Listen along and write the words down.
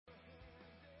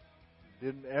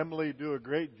Didn't Emily do a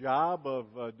great job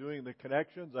of doing the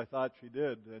connections? I thought she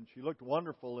did. And she looked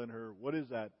wonderful in her, what is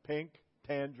that, pink,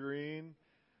 tangerine?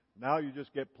 Now you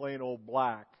just get plain old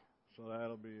black. So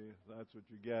that's what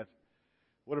you get.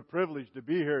 What a privilege to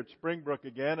be here at Springbrook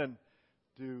again and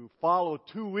to follow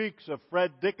 2 weeks of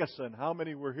Fred Dickinson. How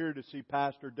many were here to see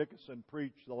Pastor Dickinson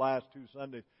preach the last 2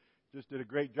 Sundays? Just did a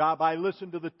great job. I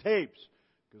listened to the tapes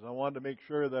because I wanted to make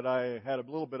sure that I had a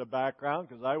little bit of background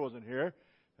because I wasn't here.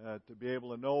 To be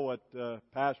able to know what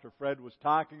Pastor Fred was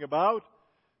talking about.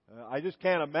 I just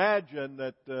can't imagine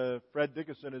that Fred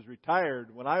Dickinson is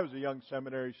retired. When I was a young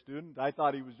seminary student, I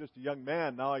thought he was just a young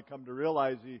man. Now I come to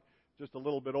realize he's just a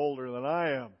little bit older than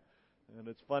I am. And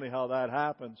it's funny how that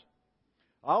happens.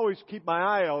 I always keep my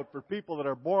eye out for people that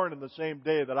are born in the same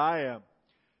day that I am.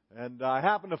 And I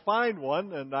happened to find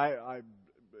one, and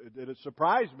it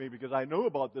surprised me because I knew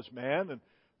about this man. And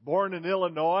born in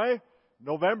Illinois,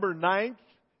 November 9th,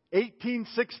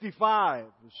 1865,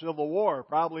 the Civil War.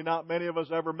 Probably not many of us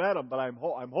ever met him, but I'm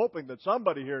hoping that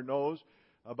somebody here knows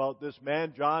about this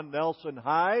man, John Nelson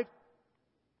Hyde.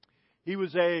 He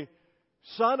was a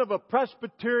son of a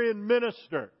Presbyterian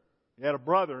minister. He had a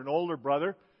brother, an older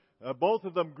brother. Both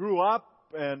of them grew up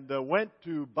and went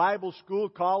to Bible school,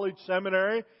 college,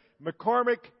 seminary,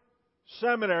 McCormick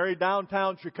Seminary,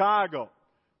 downtown Chicago.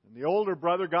 And the older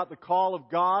brother got the call of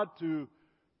God to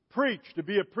preach, to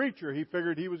be a preacher. He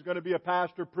figured he was going to be a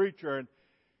pastor preacher, and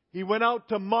he went out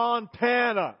to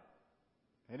Montana.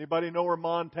 Anybody know where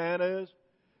Montana is?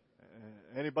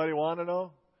 Anybody want to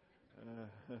know?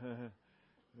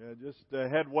 Yeah, just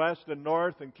head west and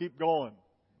north and keep going.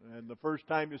 And the first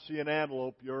time you see an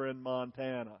antelope, you're in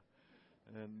Montana.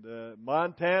 And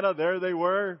Montana, there they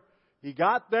were. He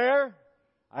got there.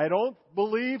 I don't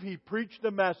believe he preached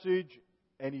a message,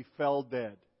 and he fell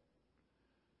dead.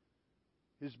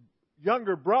 His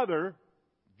younger brother,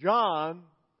 John,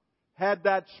 had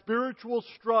that spiritual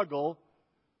struggle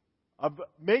of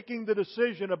making the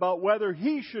decision about whether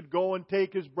he should go and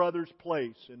take his brother's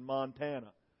place in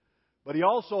Montana. But he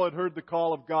also had heard the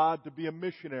call of God to be a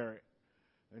missionary.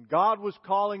 And God was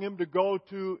calling him to go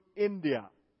to India,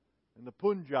 in the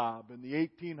Punjab, in the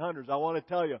 1800s. I want to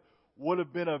tell you, would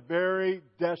have been a very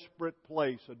desperate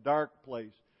place, a dark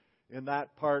place in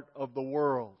that part of the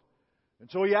world. And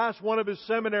so he asked one of his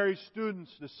seminary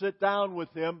students to sit down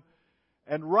with him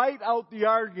and write out the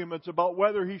arguments about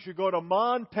whether he should go to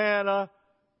Montana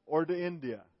or to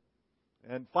India.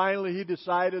 And finally he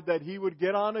decided that he would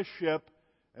get on a ship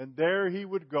and there he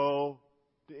would go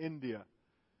to India.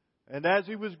 And as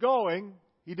he was going,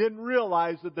 he didn't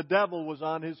realize that the devil was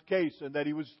on his case and that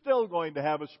he was still going to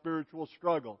have a spiritual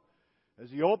struggle. As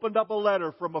he opened up a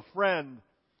letter from a friend,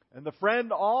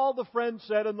 and all the friend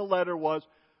said in the letter was,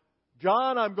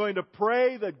 "John, I'm going to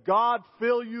pray that God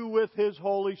fill you with His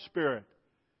Holy Spirit."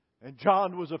 And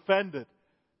John was offended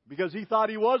because he thought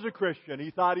he was a Christian.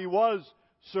 He thought he was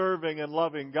serving and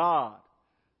loving God.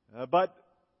 But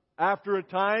after a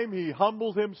time, he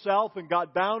humbled himself and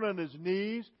got down on his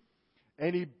knees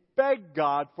and he begged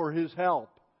God for His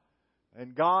help.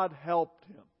 And God helped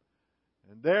him.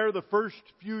 And there, the first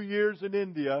few years in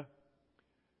India,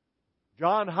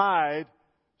 John Hyde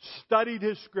studied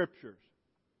his Scriptures.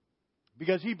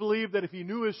 Because he believed that if he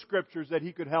knew his Scriptures, that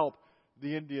he could help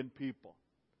the Indian people.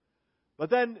 But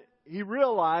then he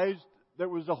realized there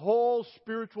was a whole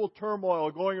spiritual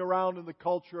turmoil going around in the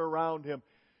culture around him.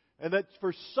 And that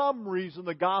for some reason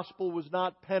the gospel was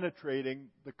not penetrating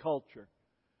the culture.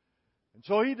 And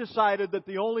so he decided that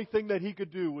the only thing that he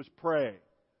could do was pray.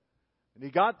 And he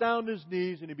got down to his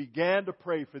knees and he began to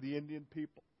pray for the Indian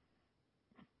people.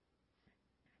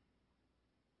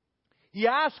 He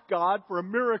asked God for a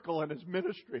miracle in his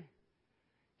ministry.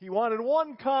 He wanted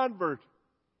one convert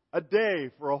a day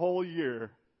for a whole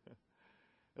year.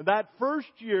 And that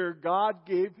first year, God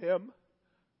gave him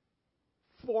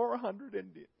 400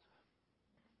 Indians.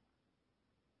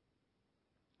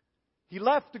 He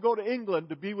left to go to England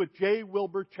to be with J.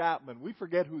 Wilbur Chapman. We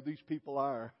forget who these people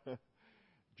are.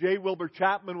 J. Wilbur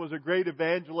Chapman was a great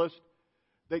evangelist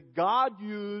that God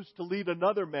used to lead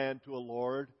another man to a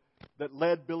Lord that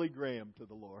led Billy Graham to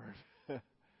the Lord.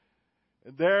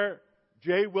 And there,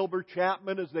 J. Wilbur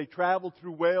Chapman, as they traveled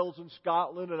through Wales and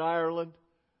Scotland and Ireland,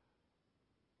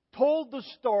 told the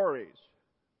stories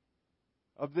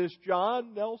of this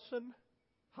John Nelson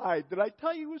Hyde. Did I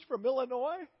tell you he was from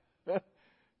Illinois?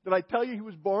 Did I tell you he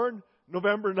was born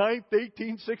November 9th,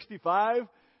 1865, at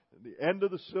the end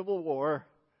of the Civil War?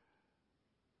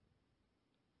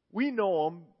 We know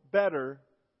him better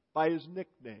by his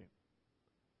nickname,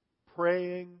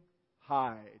 Praying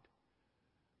Hyde.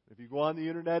 If you go on the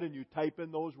internet and you type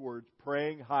in those words,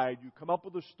 praying hide, you come up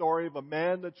with a story of a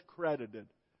man that's credited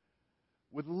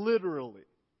with literally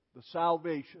the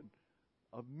salvation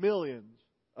of millions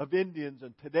of Indians,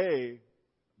 and today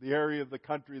the area of the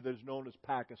country that is known as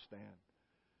Pakistan.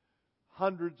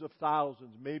 Hundreds of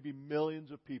thousands, maybe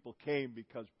millions of people came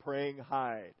because praying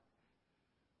hide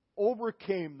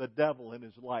overcame the devil in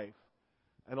his life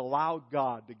and allowed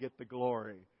God to get the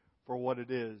glory for what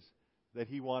it is that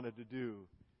He wanted to do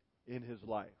in his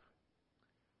life.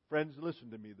 Friends, listen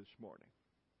to me this morning.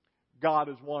 God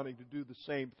is wanting to do the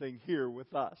same thing here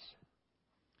with us.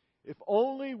 If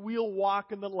only we'll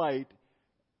walk in the light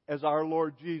as our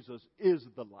Lord Jesus is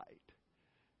the light.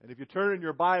 And if you turn in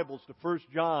your Bibles to 1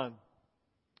 John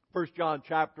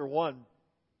chapter 1,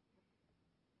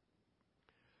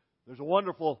 there's a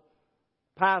wonderful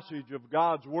passage of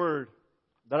God's Word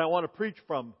that I want to preach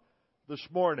from this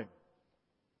morning.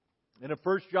 And in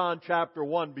 1 John chapter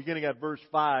 1, beginning at verse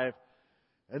 5,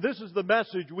 and this is the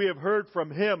message we have heard from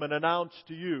Him and announced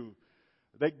to you,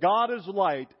 that God is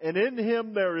light, and in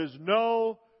Him there is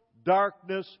no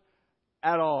darkness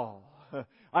at all.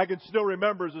 I can still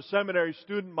remember as a seminary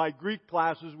student, my Greek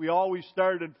classes, we always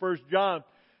started in 1 John.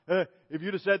 If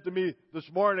you'd have said to me this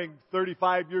morning,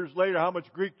 35 years later, how much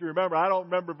Greek do you remember? I don't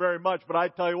remember very much, but I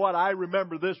tell you what, I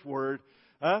remember this word.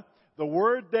 The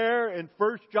word there in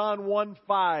 1 John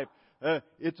 1:5.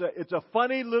 It's a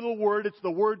funny little word. It's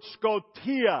the word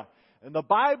skotia. And the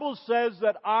Bible says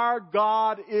that our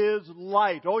God is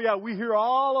light. Oh yeah, we hear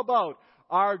all about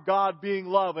our God being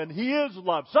love, and He is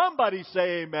love. Somebody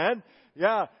say amen.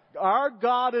 Yeah, our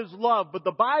God is love. But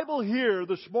the Bible here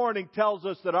this morning tells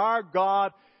us that our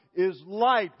God is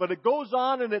light. But it goes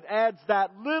on and it adds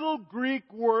that little Greek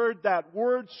word, that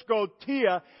word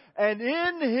skotia, and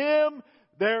in Him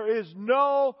there is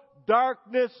no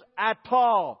darkness at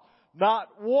all. Not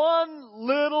one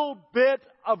little bit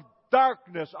of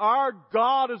darkness. Our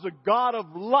God is a God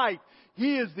of light.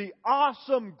 He is the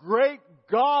awesome, great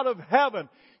God of heaven.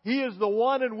 He is the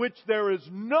one in which there is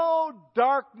no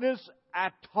darkness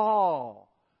at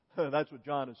all. That's what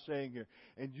John is saying here.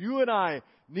 And you and I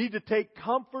need to take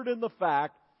comfort in the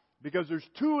fact, because there's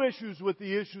two issues with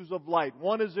the issues of light.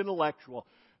 One is intellectual.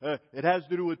 It has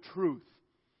to do with truth.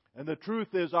 And the truth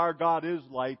is our God is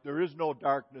light. There is no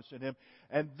darkness in Him.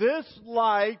 And this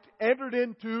light entered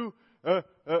into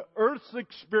Earth's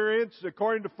experience,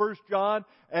 according to 1 John.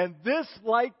 And this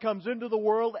light comes into the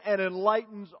world and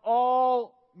enlightens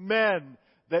all men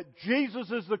that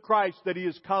Jesus is the Christ, that He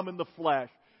has come in the flesh.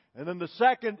 And then the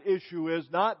second issue is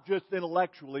not just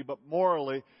intellectually, but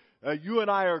morally. You and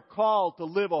I are called to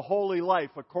live a holy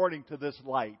life according to this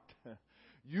light.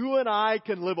 You and I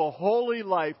can live a holy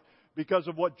life because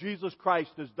of what Jesus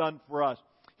Christ has done for us.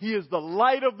 He is the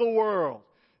light of the world.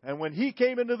 And when He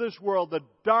came into this world, the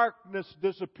darkness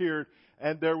disappeared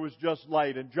and there was just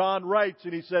light. And John writes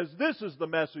and he says, this is the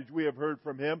message we have heard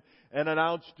from Him and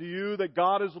announced to you, that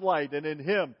God is light, and in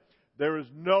Him there is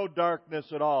no darkness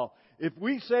at all. If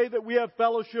we say that we have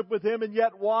fellowship with Him and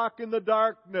yet walk in the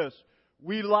darkness,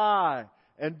 we lie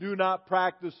and do not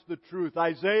practice the truth.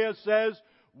 Isaiah says,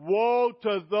 woe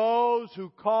to those who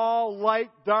call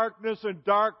light darkness and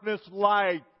darkness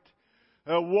light.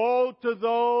 Woe to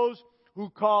those who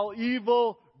call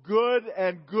evil good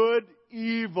and good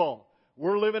evil.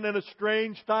 We're living in a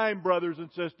strange time, brothers and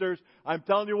sisters. I'm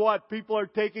telling you what, people are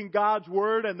taking God's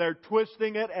Word and they're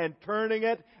twisting it and turning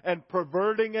it and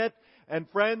perverting it. And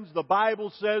friends, the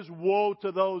Bible says, woe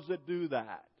to those that do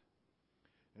that.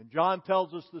 And John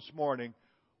tells us this morning,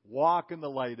 walk in the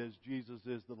light as Jesus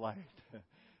is the light.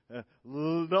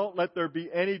 Don't let there be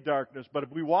any darkness. But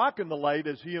if we walk in the light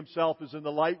as He Himself is in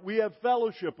the light, we have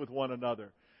fellowship with one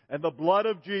another. And the blood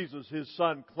of Jesus, His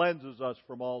Son, cleanses us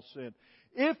from all sin.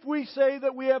 If we say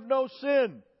that we have no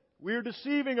sin, we are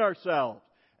deceiving ourselves,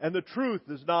 and the truth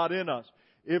is not in us.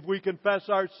 If we confess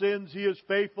our sins, He is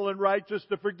faithful and righteous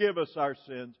to forgive us our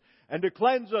sins and to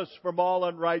cleanse us from all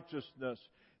unrighteousness.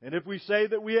 And if we say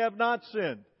that we have not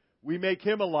sinned, we make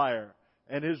Him a liar,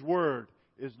 and His word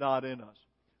is not in us.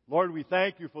 Lord, we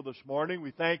thank You for this morning.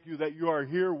 We thank You that You are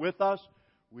here with us.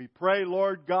 We pray,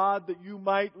 Lord God, that You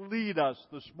might lead us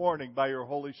this morning by Your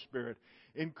Holy Spirit.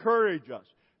 Encourage us.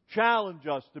 Challenge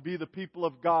us to be the people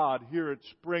of God here at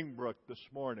Springbrook this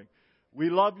morning. We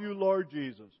love You, Lord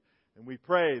Jesus, and we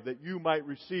pray that You might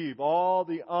receive all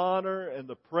the honor and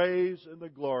the praise and the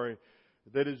glory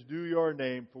that is due Your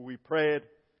name, for we pray it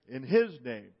in His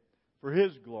name, for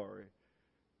His glory.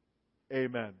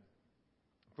 Amen.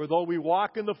 For though we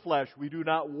walk in the flesh, we do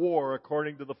not war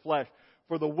according to the flesh.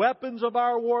 For the weapons of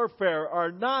our warfare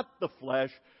are not the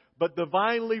flesh, but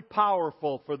divinely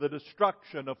powerful for the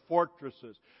destruction of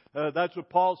fortresses. That's what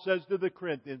Paul says to the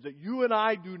Corinthians, that you and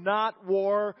I do not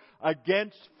war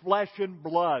against flesh and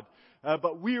blood,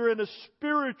 but we are in a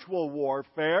spiritual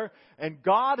warfare, and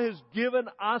God has given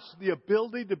us the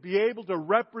ability to be able to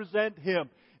represent Him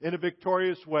in a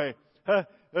victorious way.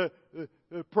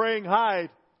 Praying Hyde,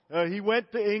 he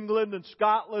went to England and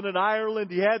Scotland and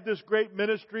Ireland. He had this great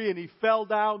ministry, and he fell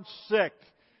down sick.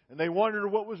 And they wondered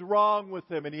what was wrong with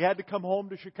him, and he had to come home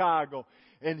to Chicago.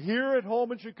 And here at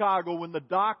home in Chicago, when the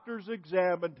doctors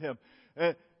examined him,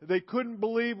 they couldn't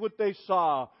believe what they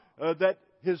saw, that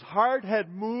his heart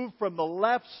had moved from the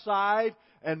left side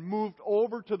and moved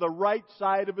over to the right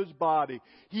side of his body.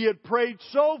 He had prayed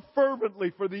so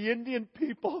fervently for the Indian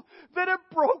people that it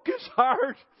broke his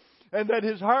heart, and that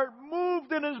his heart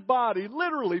moved in his body,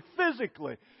 literally,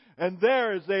 physically. And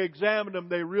there, as they examined him,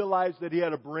 they realized that he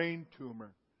had a brain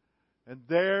tumor. And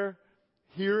there,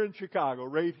 here in Chicago,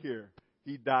 right here,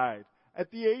 he died.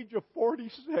 At the age of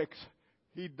 46,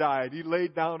 he died. He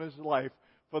laid down his life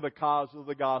for the cause of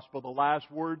the gospel. The last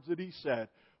words that he said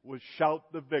was, "Shout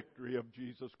the victory of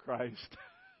Jesus Christ."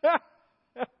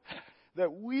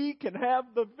 That we can have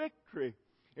the victory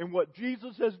in what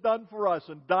Jesus has done for us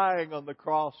in dying on the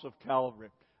cross of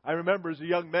Calvary. I remember as a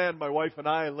young man, my wife and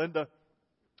I, Linda,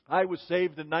 I was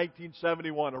saved in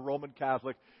 1971, a Roman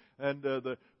Catholic, and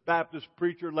the Baptist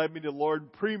preacher led me to the Lord in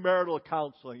premarital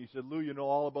counseling. He said, "Lou, you know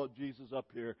all about Jesus up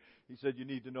here." He said, "You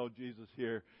need to know Jesus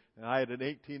here." And I had an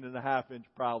 18.5-inch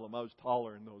problem. I was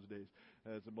taller in those days.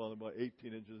 It's about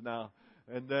 18 inches now.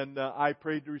 And then I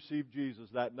prayed to receive Jesus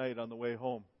that night on the way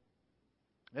home.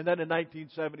 And then in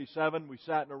 1977, we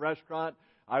sat in a restaurant.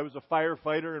 I was a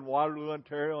firefighter in Waterloo,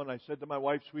 Ontario, and I said to my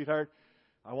wife, "Sweetheart,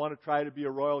 I want to try to be a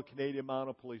Royal Canadian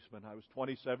Mounted Policeman." I was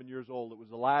 27 years old. It was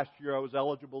the last year I was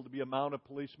eligible to be a mounted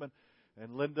policeman.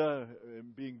 And Linda,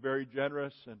 being very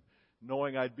generous and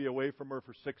knowing I'd be away from her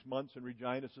for 6 months in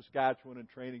Regina, Saskatchewan in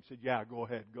training, said, "Yeah, go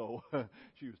ahead, go."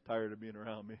 She was tired of being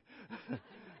around me.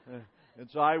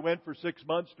 And so I went for 6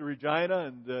 months to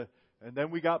Regina, and then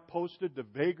we got posted to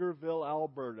Vegreville,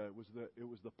 Alberta. It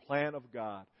was the plan of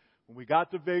God. When we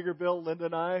got to Vegreville, Linda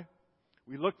and I,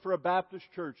 we looked for a Baptist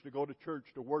church to go to church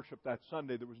to worship that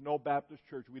Sunday. There was no Baptist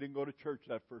church. We didn't go to church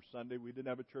that first Sunday. We didn't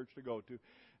have a church to go to.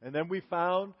 And then we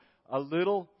found a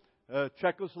little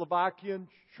Czechoslovakian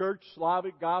church,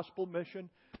 Slavic Gospel Mission,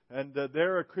 and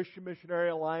there a Christian Missionary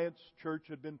Alliance church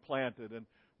had been planted. And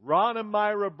Ron and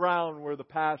Myra Brown were the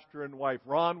pastor and wife.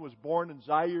 Ron was born in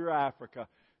Zaire, Africa,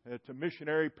 to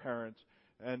missionary parents.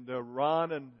 And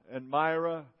Ron and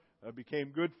Myra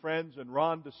became good friends, and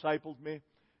Ron discipled me.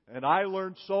 And I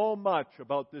learned so much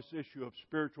about this issue of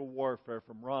spiritual warfare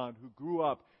from Ron, who grew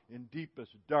up in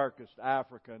deepest, darkest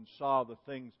Africa and saw the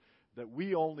things that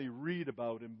we only read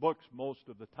about in books most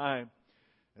of the time.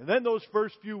 And then those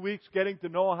first few weeks getting to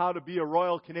know how to be a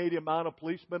Royal Canadian Mounted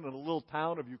Policeman in a little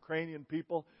town of Ukrainian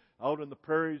people out in the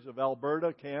prairies of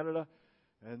Alberta, Canada.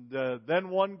 And then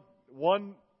one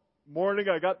morning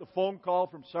I got the phone call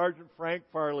from Sergeant Frank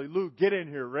Farley. "Lou, get in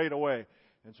here right away."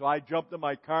 And so I jumped in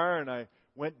my car and I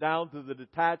went down to the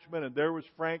detachment, and there was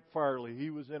Frank Farley. He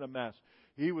was in a mess.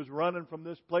 He was running from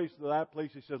this place to that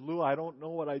place. He said, "Lou, I don't know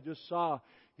what I just saw."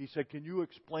 He said, "Can you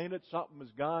explain it? Something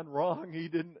has gone wrong." He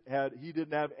didn't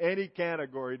have any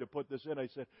category to put this in. I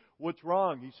said, "What's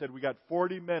wrong?" He said, "We got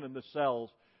 40 men in the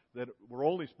cells that were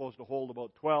only supposed to hold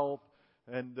about 12.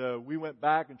 And we went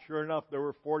back, and sure enough, there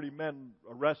were 40 men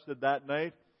arrested that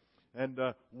night. And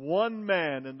one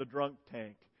man in the drunk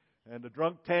tank. And the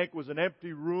drunk tank was an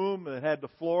empty room that had the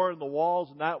floor and the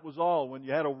walls, and that was all. When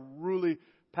you had a really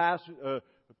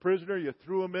prisoner, you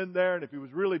threw him in there, and if he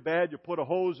was really bad, you put a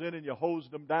hose in and you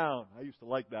hosed him down. I used to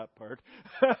like that part.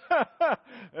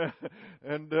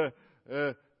 And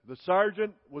the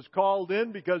sergeant was called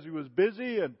in because he was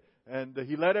busy, and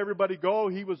he let everybody go.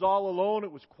 He was all alone.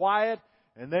 It was quiet.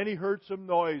 And then he heard some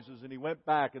noises, and he went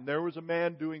back, and there was a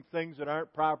man doing things that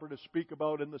aren't proper to speak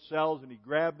about in the cells, and he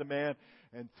grabbed the man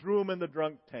and threw him in the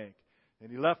drunk tank. And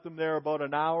he left him there about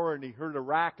an hour, and he heard a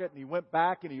racket, and he went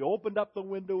back, and he opened up the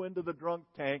window into the drunk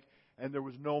tank, and there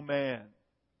was no man.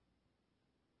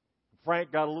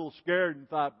 Frank got a little scared and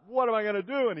thought, "What am I going to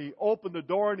do?" And he opened the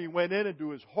door, and he went in, and to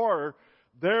his horror,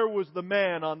 there was the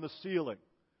man on the ceiling.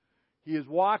 He is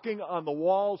walking on the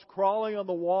walls, crawling on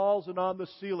the walls and on the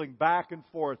ceiling, back and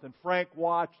forth. And Frank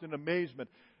watched in amazement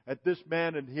at this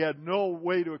man, and he had no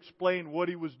way to explain what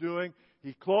he was doing.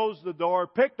 He closed the door,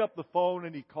 picked up the phone,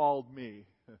 and he called me.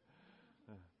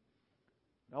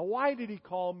 Now, why did he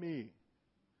call me?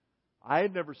 I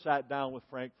had never sat down with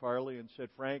Frank Farley and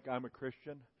said, "Frank, I'm a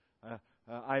Christian.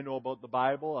 I know about the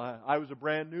Bible. I was a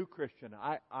brand new Christian."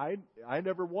 I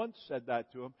never once said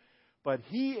that to him. But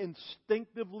he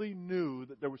instinctively knew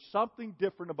that there was something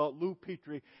different about Lou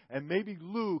Petrie, and maybe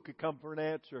Lou could come for an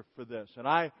answer for this. And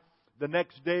I, the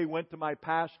next day, went to my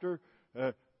pastor,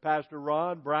 Pastor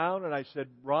Ron Brown, and I said,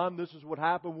 Ron, this is what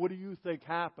happened. What do you think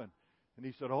happened? And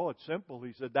he said, oh, it's simple.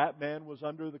 He said, that man was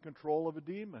under the control of a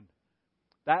demon.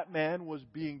 That man was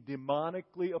being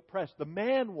demonically oppressed. The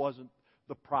man wasn't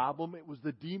the problem. It was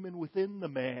the demon within the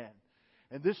man.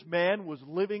 And this man was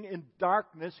living in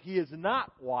darkness. He is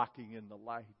not walking in the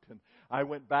light. And I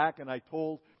went back and I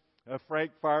told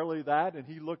Frank Farley that, and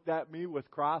he looked at me with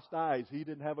crossed eyes. He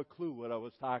didn't have a clue what I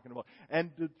was talking about.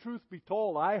 And the truth be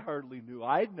told, I hardly knew.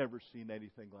 I'd never seen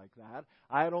anything like that.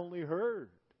 I had only heard.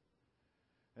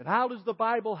 And how does the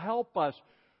Bible help us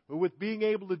with being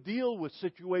able to deal with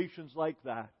situations like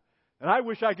that? And I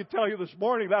wish I could tell you this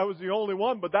morning that was the only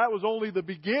one, but that was only the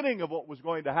beginning of what was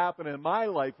going to happen in my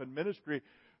life and ministry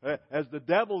as the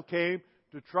devil came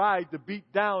to try to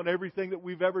beat down everything that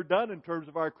we've ever done in terms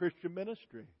of our Christian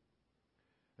ministry.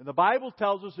 And the Bible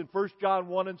tells us in 1 John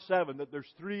 1 and 7 that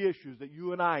there's three issues that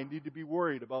you and I need to be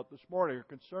worried about this morning or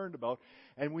concerned about.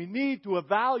 And we need to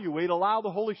evaluate, allow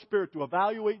the Holy Spirit to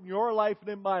evaluate in your life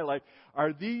and in my life,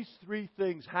 are these three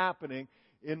things happening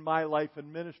in my life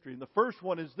and ministry? And the first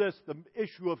one is this, the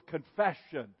issue of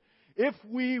confession. If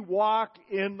we walk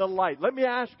in the light, let me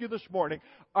ask you this morning,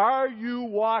 are you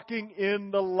walking in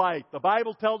the light? The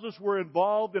Bible tells us we're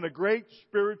involved in a great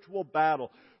spiritual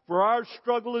battle. For our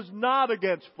struggle is not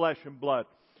against flesh and blood,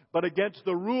 but against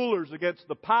the rulers, against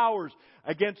the powers,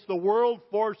 against the world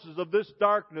forces of this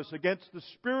darkness, against the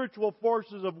spiritual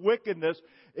forces of wickedness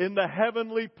in the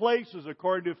heavenly places,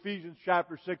 according to Ephesians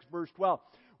chapter 6, verse 12.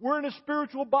 We're in a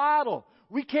spiritual battle.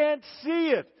 We can't see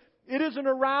it. It isn't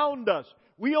around us.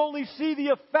 We only see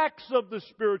the effects of the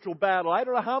spiritual battle. I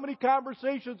don't know how many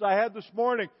conversations I had this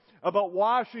morning about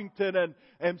Washington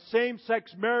and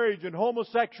same-sex marriage and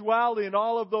homosexuality and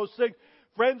all of those things.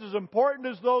 Friends, as important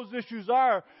as those issues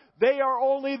are, they are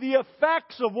only the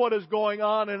effects of what is going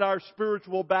on in our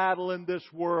spiritual battle in this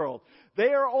world. They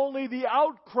are only the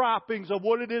outcroppings of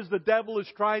what it is the devil is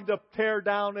trying to tear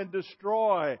down and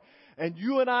destroy. And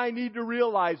you and I need to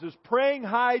realize, as Praying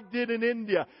Hyde did in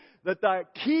India, that the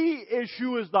key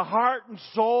issue is the heart and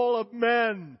soul of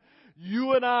men.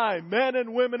 You and I, men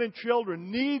and women and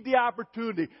children, need the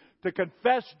opportunity to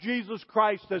confess Jesus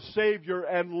Christ as Savior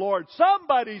and Lord.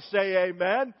 Somebody say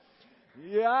amen.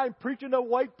 Yeah, I'm preaching to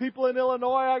white people in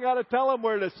Illinois. I got to tell them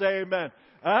where to say amen.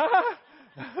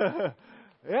 Huh?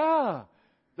 Yeah.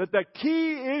 That the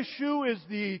key issue is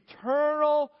the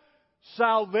eternal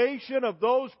salvation of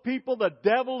those people the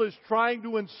devil is trying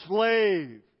to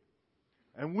enslave.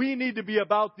 And we need to be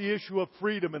about the issue of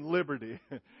freedom and liberty.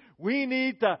 We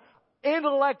need to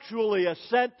intellectually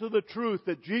assent to the truth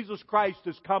that Jesus Christ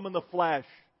has come in the flesh.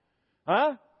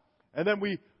 Huh? And then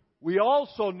we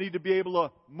also need to be able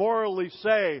to morally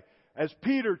say, as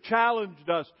Peter challenged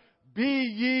us, be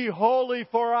ye holy,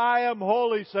 for I am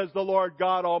holy, says the Lord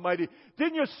God Almighty.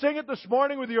 Didn't you sing it this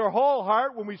morning with your whole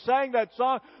heart when we sang that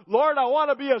song? Lord, I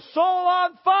want to be a soul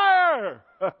on fire.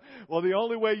 Well, the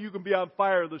only way you can be on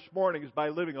fire this morning is by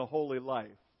living a holy life.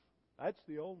 That's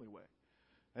the only way.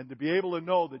 And to be able to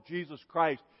know that Jesus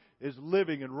Christ is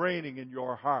living and reigning in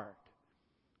your heart.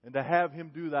 And to have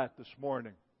Him do that this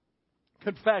morning.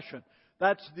 Confession.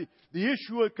 That's the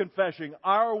issue of confession.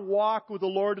 Our walk with the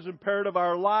Lord is imperative.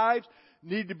 Our lives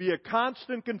need to be a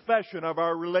constant confession of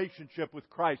our relationship with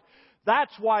Christ.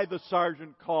 That's why the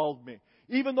sergeant called me.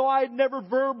 Even though I had never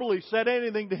verbally said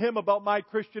anything to him about my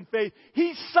Christian faith,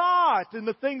 he saw it in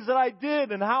the things that I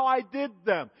did and how I did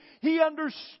them. He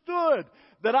understood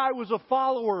that I was a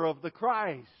follower of the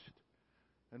Christ.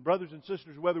 And brothers and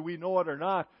sisters, whether we know it or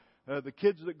not, the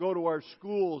kids that go to our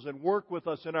schools and work with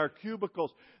us in our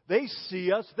cubicles, they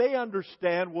see us, they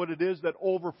understand what it is that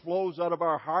overflows out of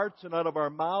our hearts and out of our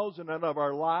mouths and out of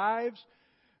our lives.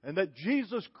 And that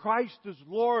Jesus Christ is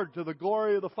Lord to the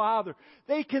glory of the Father.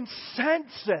 They can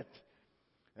sense it.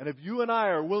 And if you and I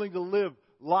are willing to live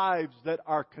lives that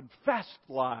are confessed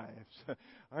lives,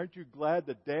 aren't you glad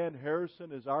that Dan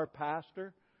Harrison is our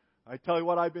pastor? I tell you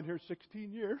what, I've been here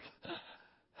 16 years.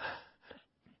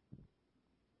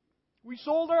 We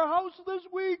sold our house this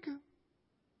week.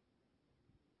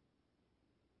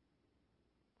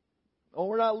 Oh,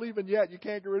 we're not leaving yet. You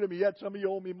can't get rid of me yet. Some of you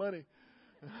owe me money.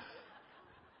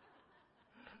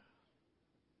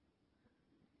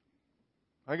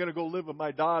 I'm going to go live with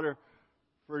my daughter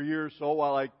for a year or so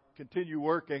while I continue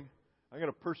working. I'm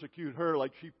going to persecute her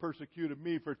like she persecuted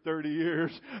me for 30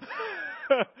 years.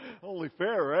 Only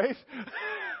fair, right?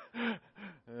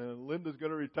 And Linda's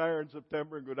going to retire in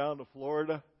September and go down to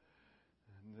Florida.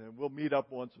 And we'll meet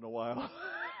up once in a while.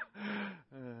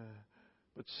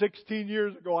 But 16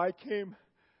 years ago, I came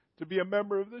to be a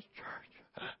member of this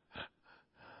church.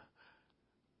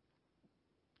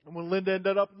 And when Linda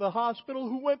ended up in the hospital,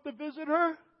 who went to visit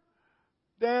her?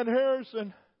 Dan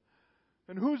Harrison.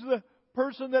 And who's the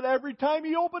person that every time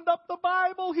he opened up the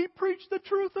Bible, he preached the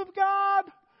truth of God?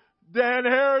 Dan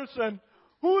Harrison.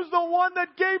 Who's the one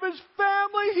that gave his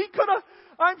family?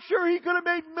 I'm sure he could have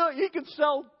made he could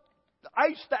sell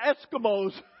ice to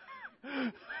Eskimos.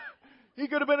 He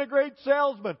could have been a great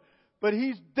salesman. But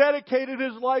he's dedicated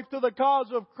his life to the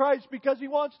cause of Christ because he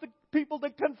wants the people to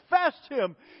confess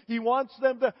Him. He wants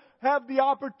them to have the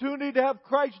opportunity to have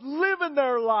Christ live in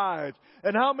their lives.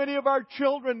 And how many of our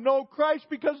children know Christ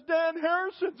because Dan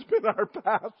Harrison's been our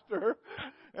pastor?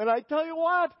 And I tell you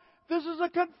what, this is a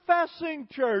confessing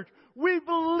church. We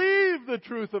believe the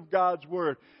truth of God's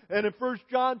Word. And in 1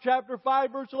 John chapter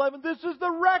 5, verse 11, this is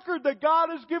the record that God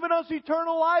has given us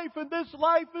eternal life, and this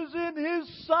life is in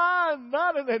His Son,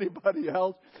 not in anybody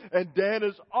else. And Dan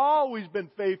has always been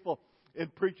faithful in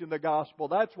preaching the gospel.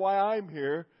 That's why I'm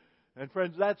here. And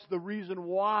friends, that's the reason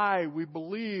why we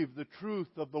believe the truth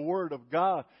of the Word of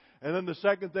God. And then the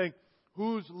second thing,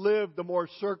 who's lived a more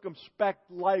circumspect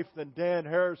life than Dan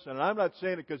Harrison? And I'm not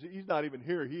saying it because he's not even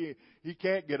here. He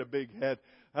can't get a big head.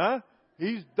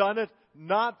 He's done it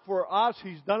not for us.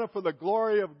 He's done it for the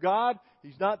glory of God.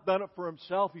 He's not done it for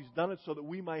himself. He's done it so that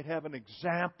we might have an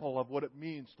example of what it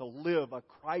means to live a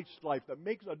Christ life that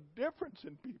makes a difference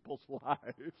in people's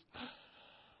lives.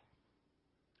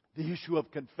 The issue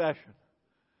of confession.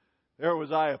 There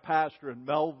was I, a pastor in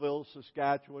Melville,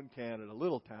 Saskatchewan, Canada, a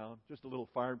little town, just a little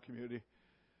farm community.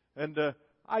 And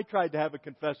I tried to have a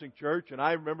confessing church, and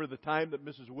I remember the time that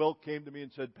Mrs. Wilk came to me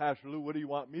and said, Pastor Lou, what do you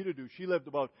want me to do? She lived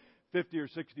about 50 or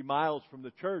 60 miles from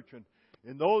the church, and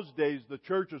in those days, the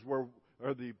churches were,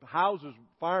 or the houses,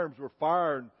 farms were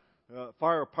far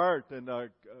apart, and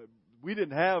we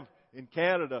didn't have, in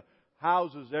Canada,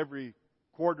 houses every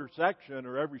quarter section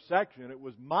or every section. It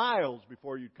was miles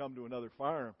before you'd come to another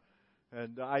farm.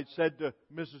 And I said to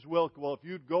Mrs. Wilk, well, if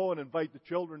you'd go and invite the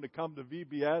children to come to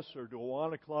VBS or to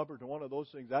Awana Club or to one of those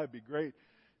things, that would be great.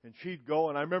 And she'd go,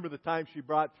 and I remember the time she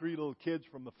brought 3 little kids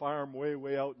from the farm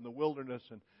way out in the wilderness,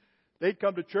 and they'd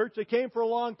come to church. They came for a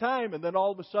long time, and then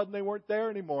all of a sudden they weren't there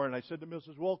anymore. And I said to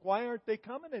Mrs. Wilk, why aren't they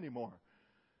coming anymore?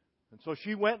 And so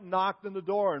she went and knocked on the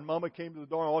door, and Mama came to the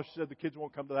door, and she said, the kids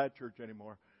won't come to that church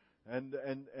anymore. And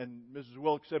Mrs.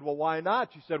 Wilk said, well, why not?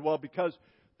 She said, well, because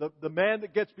the man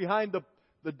that gets behind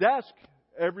the desk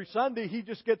every Sunday, he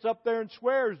just gets up there and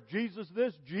swears, Jesus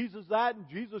this, Jesus that, and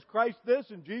Jesus Christ this,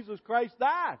 and Jesus Christ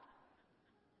that.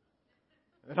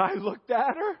 And I looked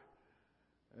at her,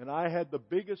 and I had the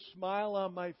biggest smile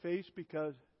on my face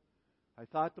because I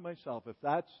thought to myself, if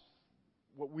that's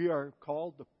what we are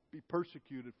called to be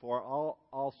persecuted for,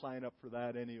 I'll sign up for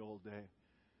that any old day.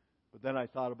 But then I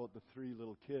thought about the 3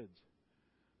 little kids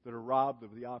that are robbed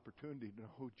of the opportunity to know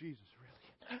who Jesus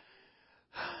really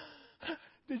is.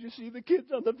 Did you see the kids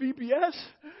on the VBS?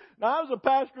 Now, I was a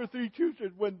pastor of 3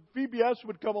 churches. When VBS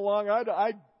would come along,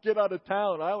 I'd get out of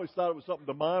town. I always thought it was something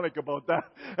demonic about that,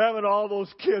 having all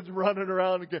those kids running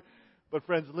around again. But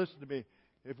friends, listen to me.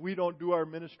 If we don't do our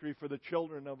ministry for the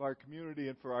children of our community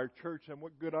and for our church, then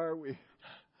what good are we?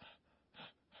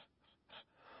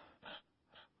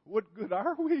 What good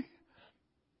are we?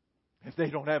 If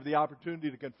they don't have the opportunity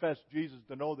to confess Jesus,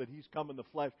 to know that He's come in the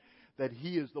flesh, that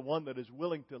He is the one that is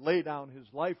willing to lay down His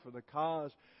life for the cause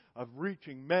of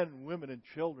reaching men, women, and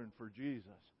children for Jesus.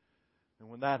 And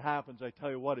when that happens, I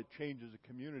tell you what, it changes a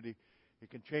community.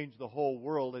 It can change the whole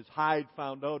world. As Hyde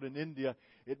found out in India,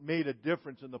 it made a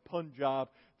difference in the Punjab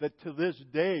that to this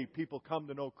day people come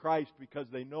to know Christ because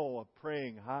they know a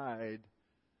praying Hyde.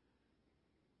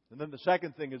 And then the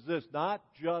second thing is this, not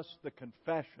just the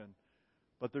confession,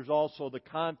 but there's also the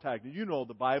contact. And you know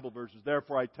the Bible verses.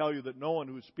 Therefore I tell you that no one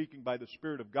who is speaking by the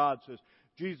Spirit of God says,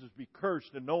 Jesus be cursed,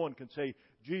 and no one can say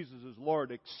Jesus is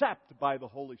Lord except by the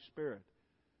Holy Spirit.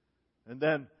 And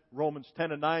then Romans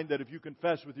 10:9, that if you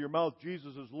confess with your mouth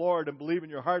Jesus is Lord and believe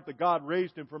in your heart that God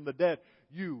raised Him from the dead,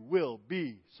 you will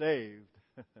be saved.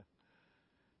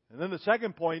 And then the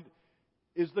second point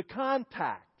is the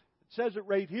contact. It says it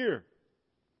right here.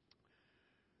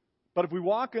 But if we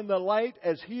walk in the light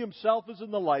as He Himself is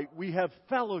in the light, we have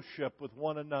fellowship with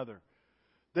one another.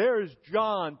 There is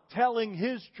John telling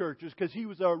his churches, because he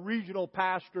was a regional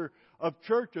pastor of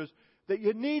churches, that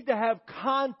you need to have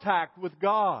contact with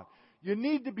God. You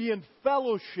need to be in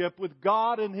fellowship with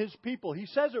God and His people. He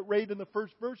says it right in the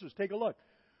first verses. Take a look.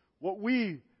 What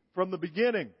we, from the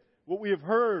beginning, what we have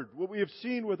heard, what we have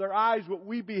seen with our eyes, what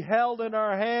we beheld in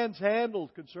our hands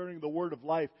handled concerning the word of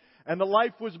life. And the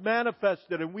life was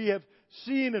manifested, and we have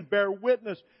seen and bear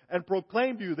witness and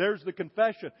proclaimed to you. There's the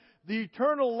confession. The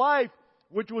eternal life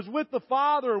which was with the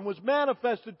Father and was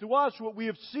manifested to us, what we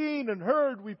have seen and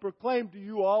heard, we proclaim to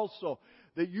you also,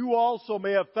 that you also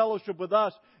may have fellowship with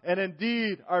us. And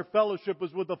indeed, our fellowship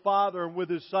is with the Father and with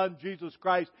His Son, Jesus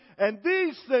Christ. And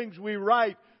these things we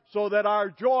write so that our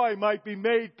joy might be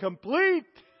made complete.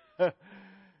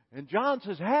 And John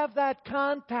says, have that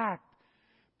contact.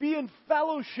 Be in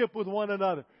fellowship with one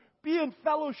another. Be in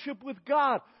fellowship with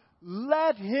God.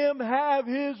 Let Him have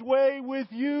His way with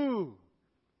you.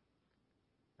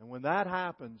 And when that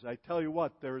happens, I tell you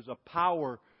what, there is a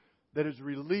power that is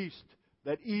released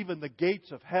that even the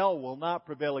gates of hell will not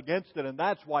prevail against it. And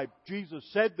that's why Jesus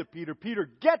said to Peter, Peter,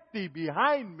 get thee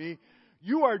behind me.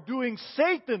 You are doing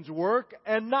Satan's work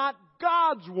and not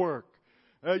God's work.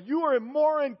 You are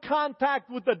more in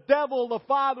contact with the devil, the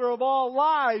father of all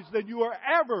lies, than you are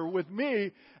ever with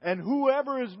me. And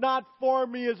whoever is not for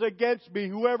me is against me.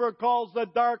 Whoever calls the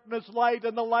darkness light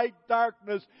and the light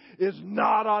darkness is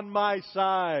not on my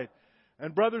side.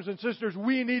 And brothers and sisters,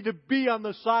 we need to be on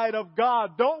the side of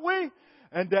God, don't we?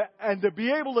 And to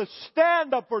be able to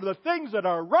stand up for the things that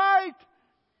are right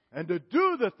and to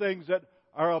do the things that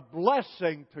are a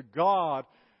blessing to God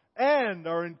and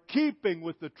are in keeping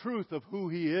with the truth of who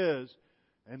He is,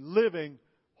 and living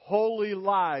holy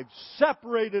lives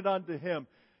separated unto Him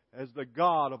as the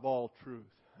God of all truth.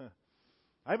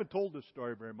 I haven't told this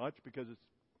story very much because in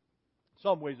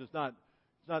some ways it's not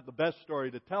the best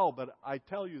story to tell, but I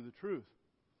tell you the truth.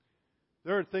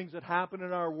 There are things that happen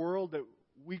in our world that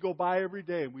we go by every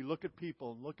day, and we look at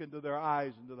people and look into their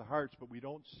eyes, into their hearts, but we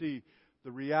don't see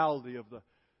the reality of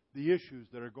the issues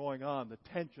that are going on, the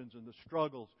tensions and the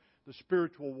struggles, the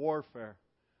spiritual warfare.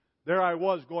 There I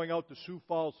was going out to Sioux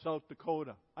Falls, South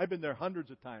Dakota. I've been there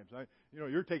hundreds of times.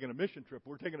 You're taking a mission trip.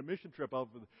 We're taking a mission trip out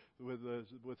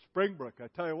with Springbrook. I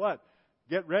tell you what,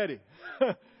 get ready.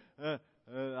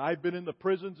 I've been in the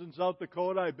prisons in South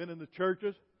Dakota. I've been in the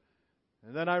churches.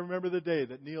 And then I remember the day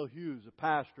that Neil Hughes, a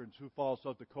pastor in Sioux Falls,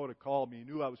 South Dakota, called me. He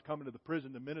knew I was coming to the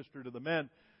prison to minister to the men.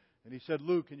 And he said,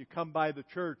 Lou, can you come by the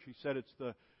church? He said,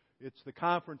 it's the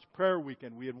conference prayer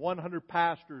weekend. We had 100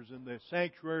 pastors in the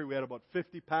sanctuary. We had about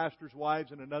 50 pastors'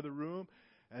 wives in another room.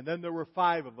 And then there were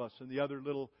 5 of us in the other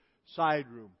little side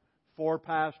room. 4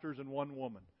 pastors and 1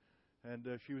 woman. And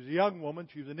she was a young woman.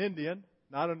 She was an Indian,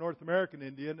 not a North American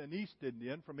Indian, an East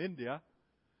Indian from India.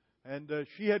 And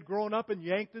she had grown up in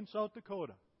Yankton, South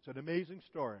Dakota. It's an amazing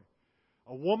story.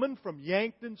 A woman from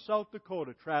Yankton, South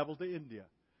Dakota traveled to India.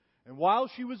 And while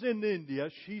she was in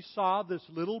India, she saw this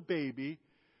little baby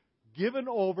given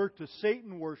over to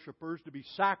Satan worshipers to be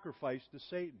sacrificed to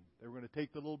Satan. They were going to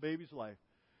take the little baby's life.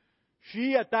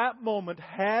 She, at that moment,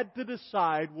 had to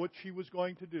decide what she was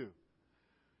going to do.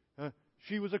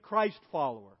 She was a Christ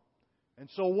follower. And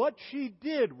so what she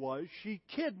did was she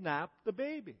kidnapped the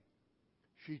baby.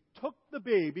 She took the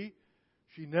baby.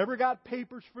 She never got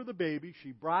papers for the baby.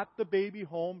 She brought the baby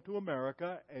home to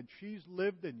America, and she's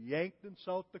lived in Yankton,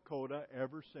 South Dakota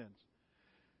ever since.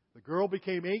 The girl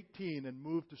became 18 and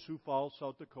moved to Sioux Falls,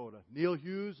 South Dakota. Neil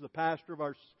Hughes, the pastor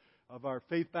of our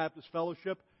Faith Baptist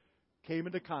Fellowship, came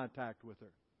into contact with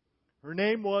her. Her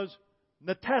name was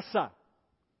Natessa,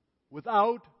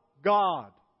 without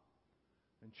God.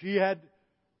 And she had,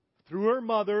 through her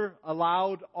mother,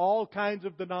 allowed all kinds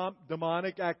of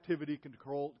demonic activity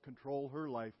control her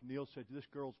life. Neil said, this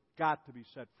girl's got to be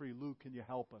set free. Lou, can you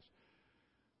help us?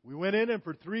 We went in, and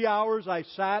for 3 hours I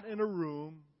sat in a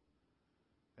room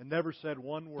and never said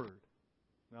one word.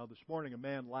 Now, this morning, a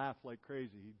man laughed like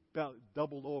crazy. He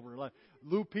doubled over and laughed.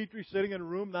 Lou Petrie sitting in a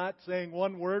room not saying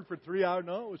one word for 3 hours.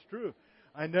 No, it was true.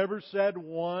 I never said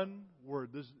one word.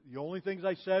 The only things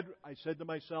I said to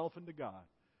myself and to God.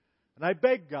 And I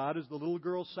begged God as the little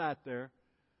girl sat there.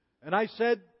 And I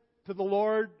said to the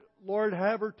Lord, Lord,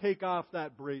 have her take off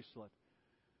that bracelet.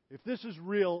 If this is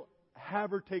real,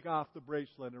 have her take off the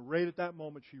bracelet. And right at that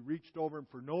moment, she reached over and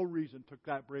for no reason took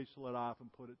that bracelet off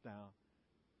and put it down.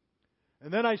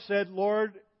 And then I said,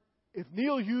 Lord, if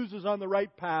Neil Hughes is on the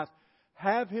right path,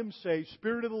 have him say,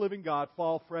 Spirit of the living God,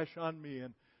 fall fresh on me.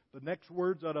 And the next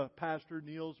words out of Pastor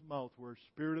Neil's mouth were,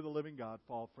 Spirit of the living God,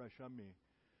 fall fresh on me.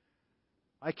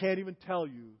 I can't even tell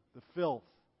you the filth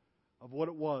of what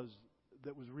it was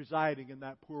that was residing in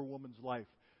that poor woman's life.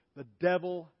 The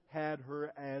devil had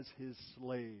her as his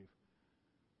slave.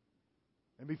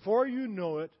 And before you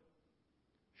know it,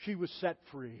 she was set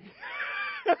free.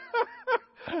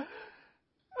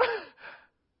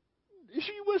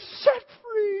 She was set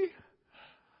free.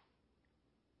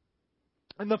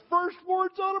 And the first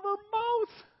words out of her mouth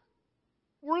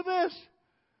were this: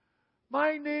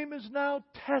 my name is now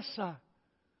Tessa,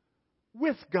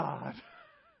 with God.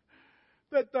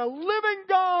 That the living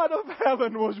God of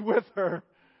heaven was with her.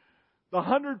 The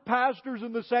 100 pastors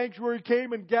in the sanctuary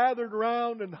came and gathered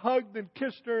around and hugged and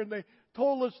kissed her, and they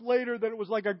told us later that it was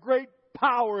like a great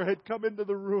power had come into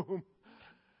the room.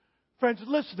 Friends,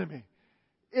 listen to me.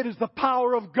 It is the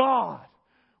power of God.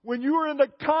 When you are in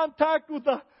the contact with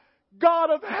the God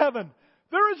of heaven,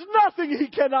 there is nothing He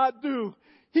cannot do.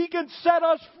 He can set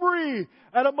us free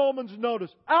at a moment's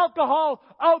notice. Alcohol,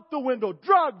 out the window.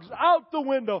 Drugs, out the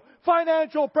window.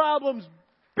 Financial problems,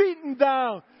 beaten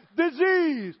down.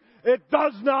 Disease, it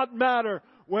does not matter.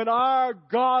 When our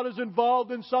God is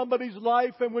involved in somebody's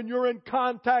life and when you're in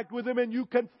contact with Him and you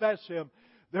confess Him,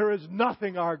 there is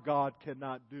nothing our God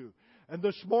cannot do. And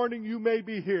this morning you may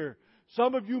be here.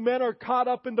 Some of you men are caught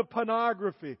up in the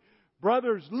pornography.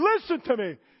 Brothers, listen to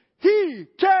me. He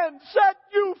can set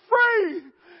you free.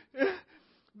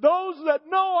 Those that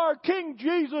know our King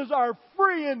Jesus are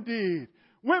free indeed.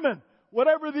 Women,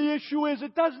 whatever the issue is,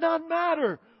 it does not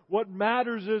matter. What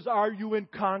matters is, are you in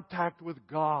contact with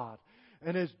God?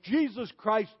 And as Jesus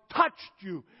Christ touched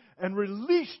you and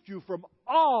released you from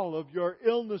all of your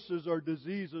illnesses or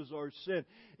diseases or sin,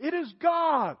 it is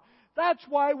God. That's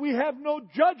why we have no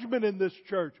judgment in this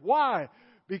church. Why?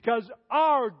 Because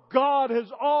our God has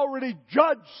already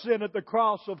judged sin at the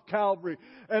cross of Calvary.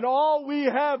 And all we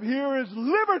have here is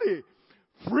liberty,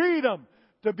 freedom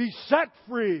to be set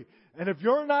free. And if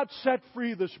you're not set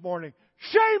free this morning,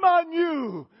 shame on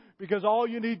you! Because all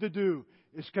you need to do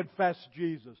is confess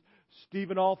Jesus.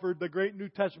 Stephen Alford, the great New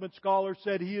Testament scholar,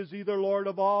 said He is either Lord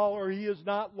of all or He is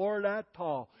not Lord at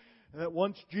all. And that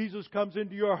once Jesus comes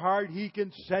into your heart, He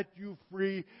can set you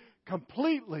free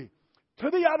completely to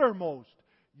the uttermost.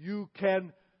 You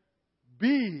can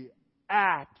be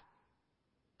at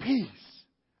peace.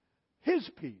 His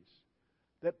peace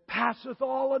that passeth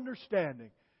all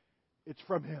understanding. It's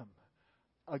from Him.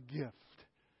 A gift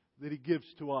that He gives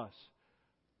to us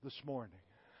this morning.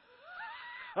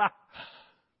 And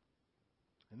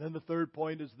then the third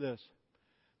point is this.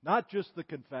 Not just the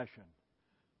confession.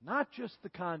 Not just the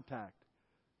contact.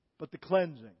 But the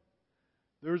cleansing.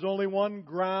 There's only one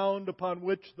ground upon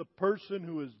which the person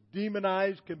who is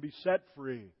demonized can be set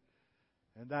free.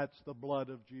 And that's the blood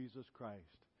of Jesus Christ.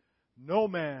 No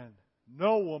man,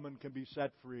 no woman can be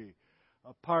set free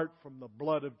apart from the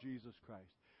blood of Jesus Christ.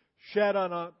 Shed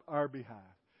on our behalf.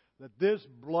 That this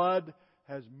blood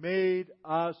has made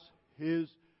us His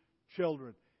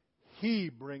children. He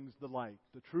brings the light.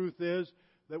 The truth is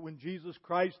that when Jesus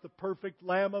Christ, the perfect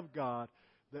Lamb of God,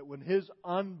 that when His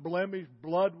unblemished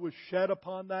blood was shed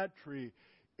upon that tree,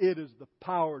 it is the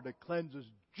power that cleanses.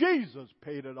 Jesus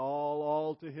paid it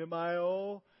all to Him I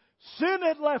owe. Sin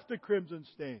had left a crimson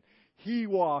stain. He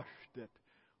washed it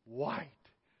white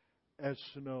as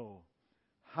snow.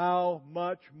 How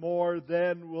much more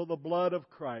then will the blood of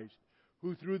Christ,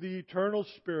 who through the eternal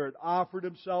Spirit offered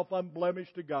Himself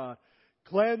unblemished to God,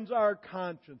 cleanse our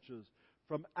consciences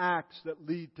from acts that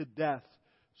lead to death,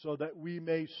 so that we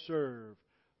may serve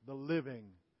the living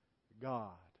God.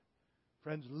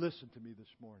 Friends, listen to me this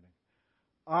morning.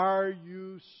 Are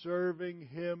you serving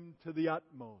Him to the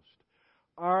utmost?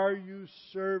 Are you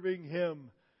serving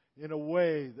Him in a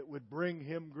way that would bring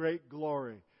Him great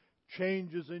glory?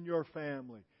 Changes in your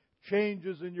family,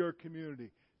 changes in your community,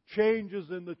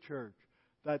 changes in the church.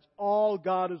 That's all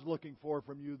God is looking for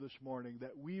from you this morning,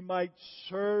 that we might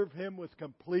serve Him with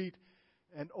complete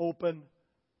and open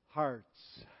hearts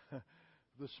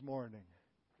this morning.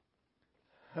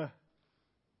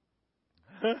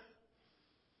 I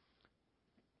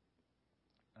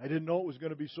didn't know it was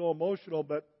going to be so emotional,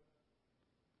 but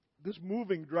this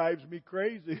moving drives me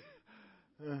crazy.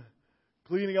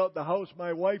 Cleaning out the house,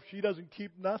 my wife, she doesn't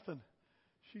keep nothing.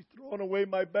 She's throwing away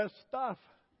my best stuff.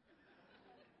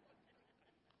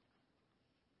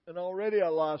 And already I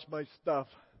lost my stuff.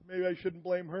 Maybe I shouldn't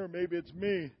blame her. Maybe it's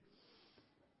me.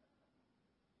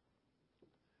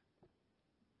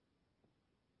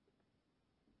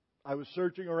 I was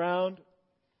searching around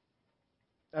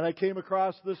and I came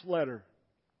across this letter.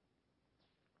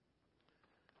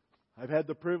 I've had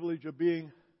the privilege of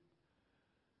being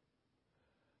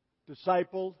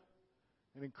discipled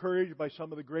and encouraged by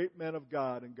some of the great men of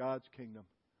God in God's kingdom.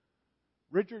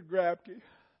 Richard Grabke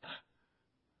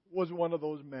was one of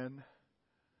those men.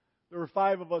 There were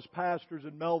 5 of us pastors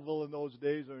in Melville in those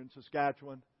days, or in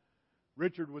Saskatchewan.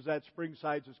 Richard was at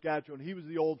Springside, Saskatchewan. He was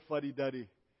the old fuddy-duddy.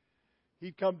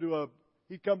 He'd come to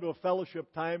a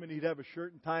fellowship time and he'd have a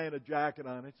shirt and tie and a jacket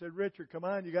on. I said, Richard, come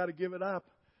on, you got to give it up.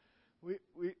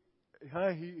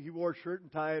 He wore shirt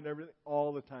and tie and everything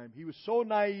all the time. He was so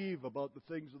naive about the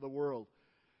things of the world.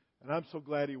 And I'm so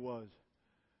glad he was.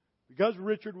 Because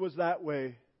Richard was that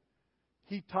way,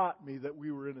 he taught me that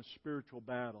we were in a spiritual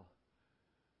battle.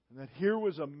 And that here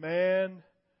was a man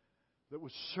that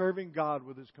was serving God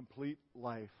with his complete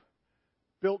life.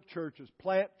 Built churches,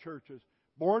 plant churches,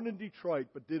 born in Detroit,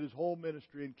 but did his whole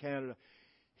ministry in Canada.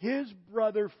 His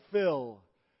brother Phil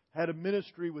had a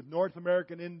ministry with North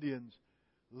American Indians,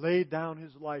 laid down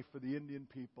his life for the Indian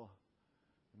people.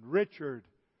 And Richard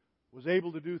was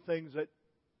able to do things that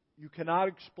you cannot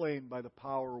explain by the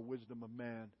power or wisdom of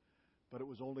man, but it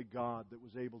was only God that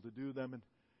was able to do them. And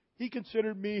he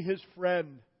considered me his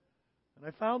friend. And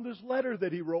I found this letter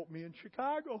that he wrote me in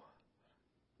Chicago.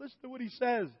 Listen to what he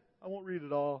says. I won't read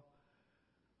it all.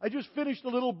 I just finished a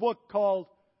little book called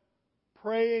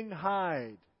Praying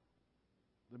Hyde,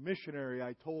 the missionary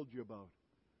I told you about.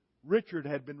 Richard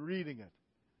had been reading it.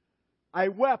 I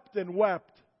wept and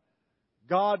wept.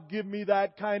 God, give me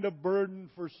that kind of burden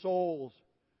for souls.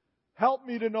 Help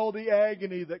me to know the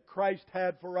agony that Christ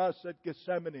had for us at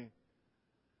Gethsemane.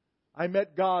 I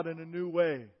met God in a new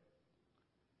way.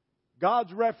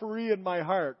 God's referee in my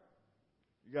heart.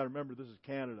 You got to remember, this is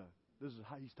Canada.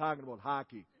 He's talking about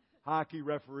hockey. Hockey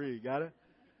referee. Got it?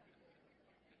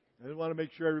 I just want to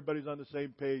make sure everybody's on the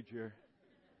same page here.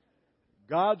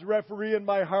 God's referee in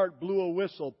my heart blew a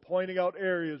whistle, pointing out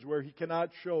areas where He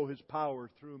cannot show His power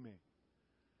through me.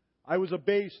 I was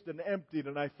abased and emptied,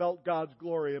 and I felt God's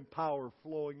glory and power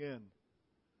flowing in.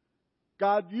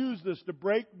 God used this to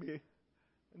break me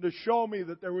and to show me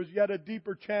that there was yet a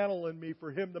deeper channel in me for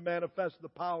Him to manifest the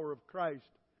power of Christ.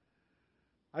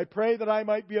 I pray that I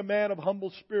might be a man of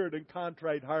humble spirit and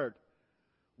contrite heart,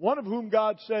 one of whom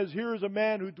God says, here is a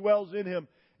man who dwells in Him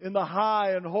in the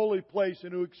high and holy place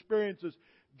and who experiences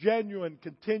genuine,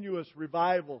 continuous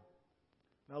revival.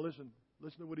 Now listen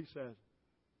to what he says.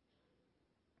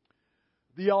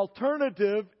 The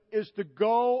alternative is to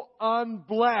go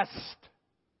unblessed,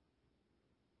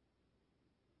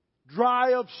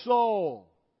 dry of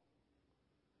soul,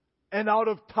 and out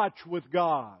of touch with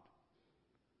God.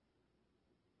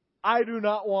 I do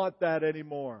not want that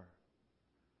anymore.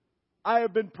 I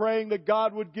have been praying that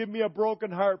God would give me a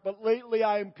broken heart, but lately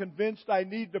I am convinced I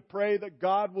need to pray that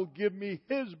God will give me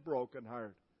His broken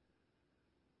heart.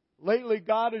 Lately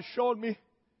God has shown me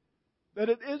that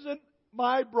it isn't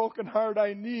my broken heart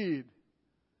I need.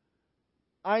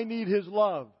 I need His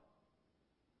love,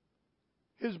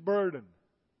 His burden,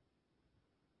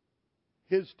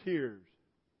 His tears.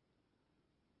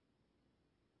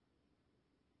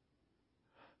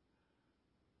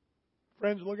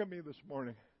 Friends, look at me this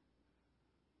morning.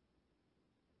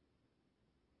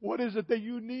 What is it that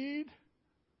you need?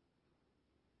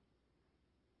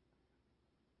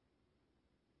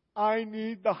 I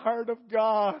need the heart of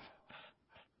God.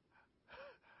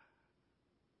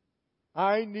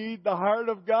 I need the heart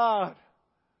of God.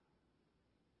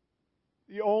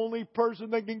 The only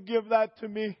person that can give that to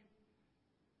me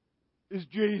is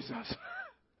Jesus.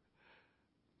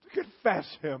 To confess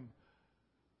Him.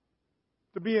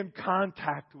 To be in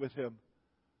contact with Him.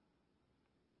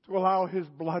 To allow His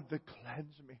blood to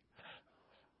cleanse me.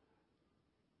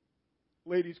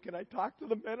 Ladies, can I talk to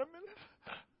the men a minute?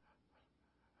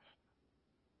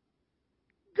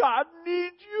 God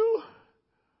needs you.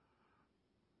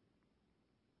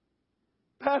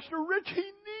 Pastor Rich, He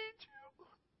needs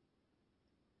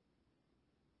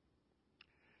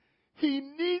you. He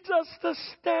needs us to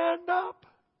stand up.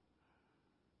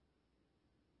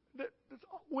 There's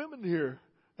all women here.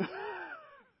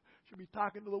 Should be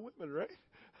talking to the women, right?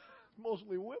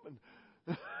 Mostly women.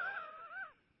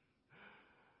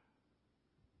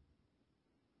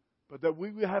 But that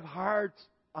we have hearts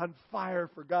on fire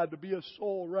for God, to be a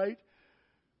soul, right?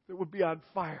 That would be on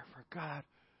fire for God.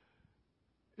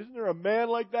 Isn't there a man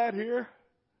like that here?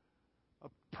 A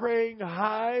praying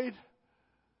Hyde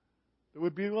that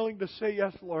would be willing to say,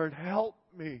 yes, Lord, help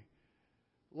me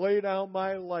lay down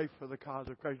my life for the cause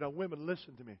of Christ. Now, women,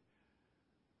 listen to me.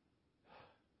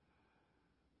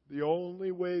 The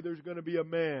only way there's going to be a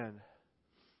man,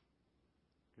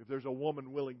 if there's a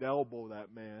woman willing to elbow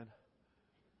that man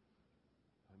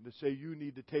and to say, you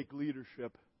need to take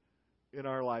leadership in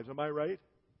our lives. Am I right?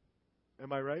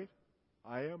 Am I right?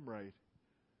 I am right.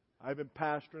 I've been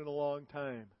pastoring a long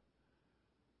time.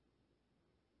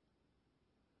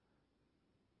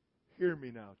 Hear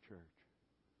me now, church.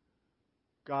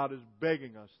 God is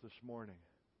begging us this morning.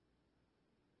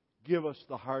 Give us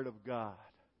the heart of God.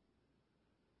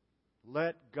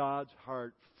 Let God's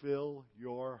heart fill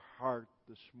your heart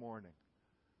this morning.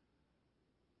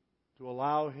 To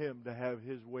allow Him to have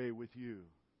His way with you.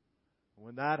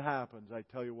 When that happens, I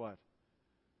tell you what,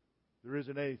 there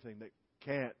isn't anything that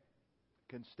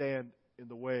can stand in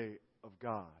the way of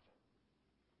God.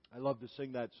 I love to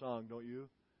sing that song, don't you?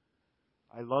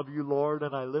 I love you, Lord,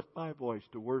 and I lift my voice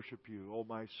to worship you. Oh,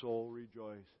 my soul,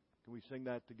 rejoice. Can we sing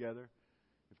that together?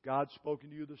 If God's spoken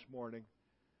to you this morning,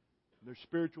 and there's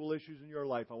spiritual issues in your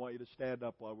life, I want you to stand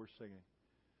up while we're singing.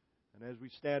 And as we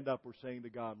stand up, we're saying to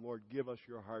God, Lord, give us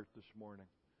your heart this morning.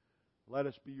 Let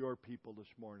us be your people this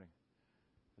morning.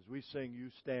 As we sing, you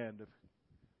stand. If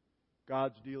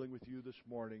God's dealing with you this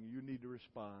morning, you need to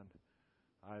respond.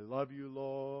 I love you,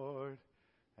 Lord,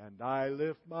 and I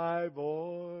lift my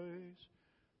voice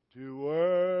to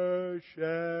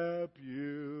worship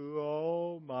you,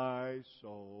 oh my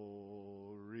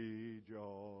soul, rejoice.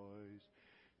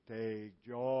 Take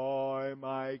joy,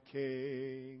 my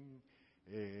King,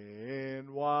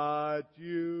 in what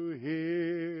you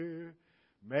hear.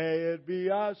 May it be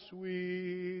a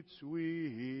sweet,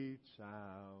 sweet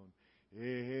sound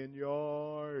in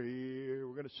your ear.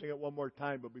 We're going to sing it one more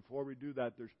time, but before we do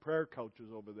that, there's prayer couches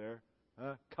over there.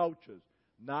 Couches,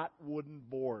 not wooden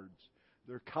boards.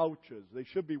 They're couches. They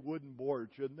should be wooden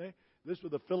boards, shouldn't they? This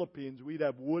was the Philippines. We'd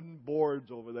have wooden boards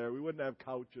over there. We wouldn't have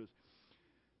couches.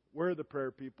 Where are the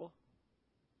prayer people?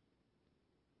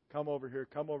 Come over here.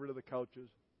 Come over to the couches.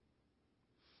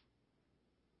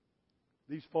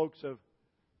 These folks have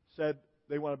said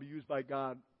they want to be used by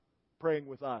God praying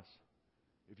with us.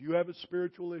 If you have a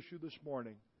spiritual issue this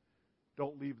morning,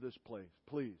 don't leave this place.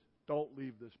 Please, don't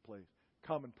leave this place.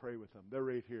 Come and pray with them. They're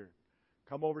right here.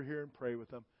 Come over here and pray with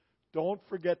them. Don't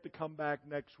forget to come back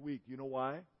next week. You know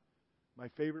why? My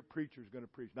favorite preacher is going to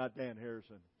preach. Not Dan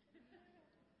Harrison.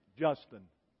 Justin,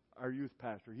 our youth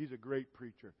pastor. He's a great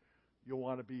preacher. You'll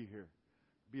want to be here.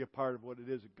 Be a part of what it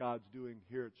is that God's doing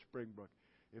here at Springbrook.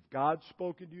 If God's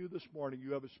spoken to you this morning,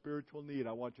 you have a spiritual need,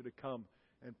 I want you to come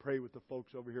and pray with the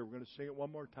folks over here. We're going to sing it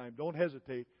one more time. Don't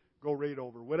hesitate. Go right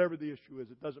over. Whatever the issue is,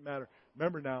 it doesn't matter.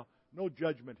 Remember now, no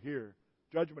judgment here.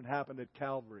 Judgment happened at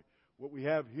Calvary. What we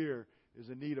have here is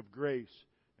a need of grace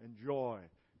and joy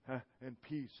and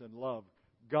peace and love.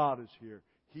 God is here.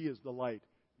 He is the light.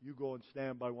 You go and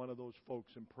stand by one of those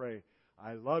folks and pray.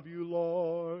 I love you,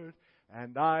 Lord,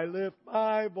 and I lift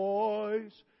my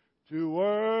voice to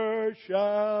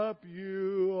worship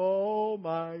you, oh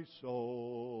my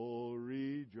soul,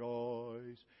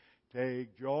 rejoice.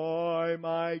 Take joy,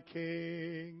 my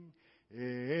King,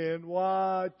 in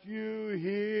what you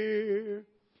hear.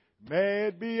 May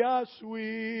it be a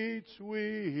sweet,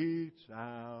 sweet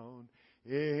sound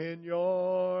in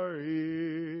your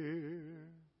ear.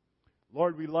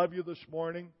 Lord, we love you this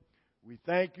morning. We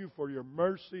thank you for your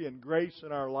mercy and grace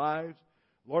in our lives.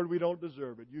 Lord, we don't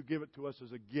deserve it. You give it to us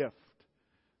as a gift.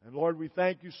 And Lord, we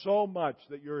thank you so much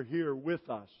that you're here with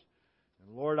us.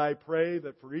 And Lord, I pray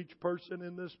that for each person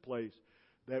in this place,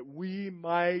 that we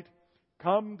might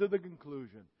come to the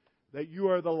conclusion that you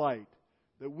are the light,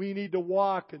 that we need to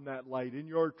walk in that light, in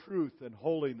your truth and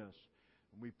holiness.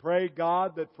 And we pray,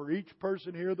 God, that for each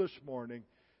person here this morning,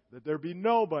 that there be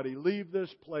nobody leave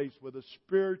this place with a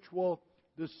spiritual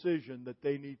decision that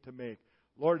they need to make.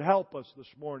 Lord, help us this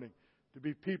morning to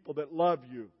be people that love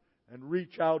you and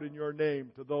reach out in your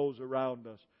name to those around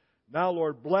us. Now,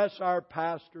 Lord, bless our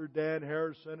pastor, Dan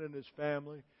Harrison, and his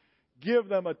family. Give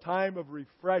them a time of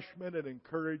refreshment and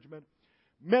encouragement.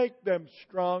 Make them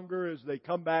stronger as they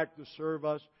come back to serve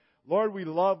us. Lord, we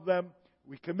love them.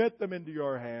 We commit them into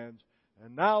your hands.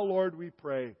 And now, Lord, we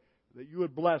pray that you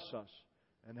would bless us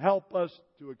and help us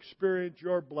to experience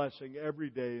your blessing every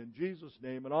day. In Jesus'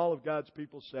 name, and all of God's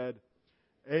people said,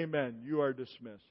 amen. You are dismissed.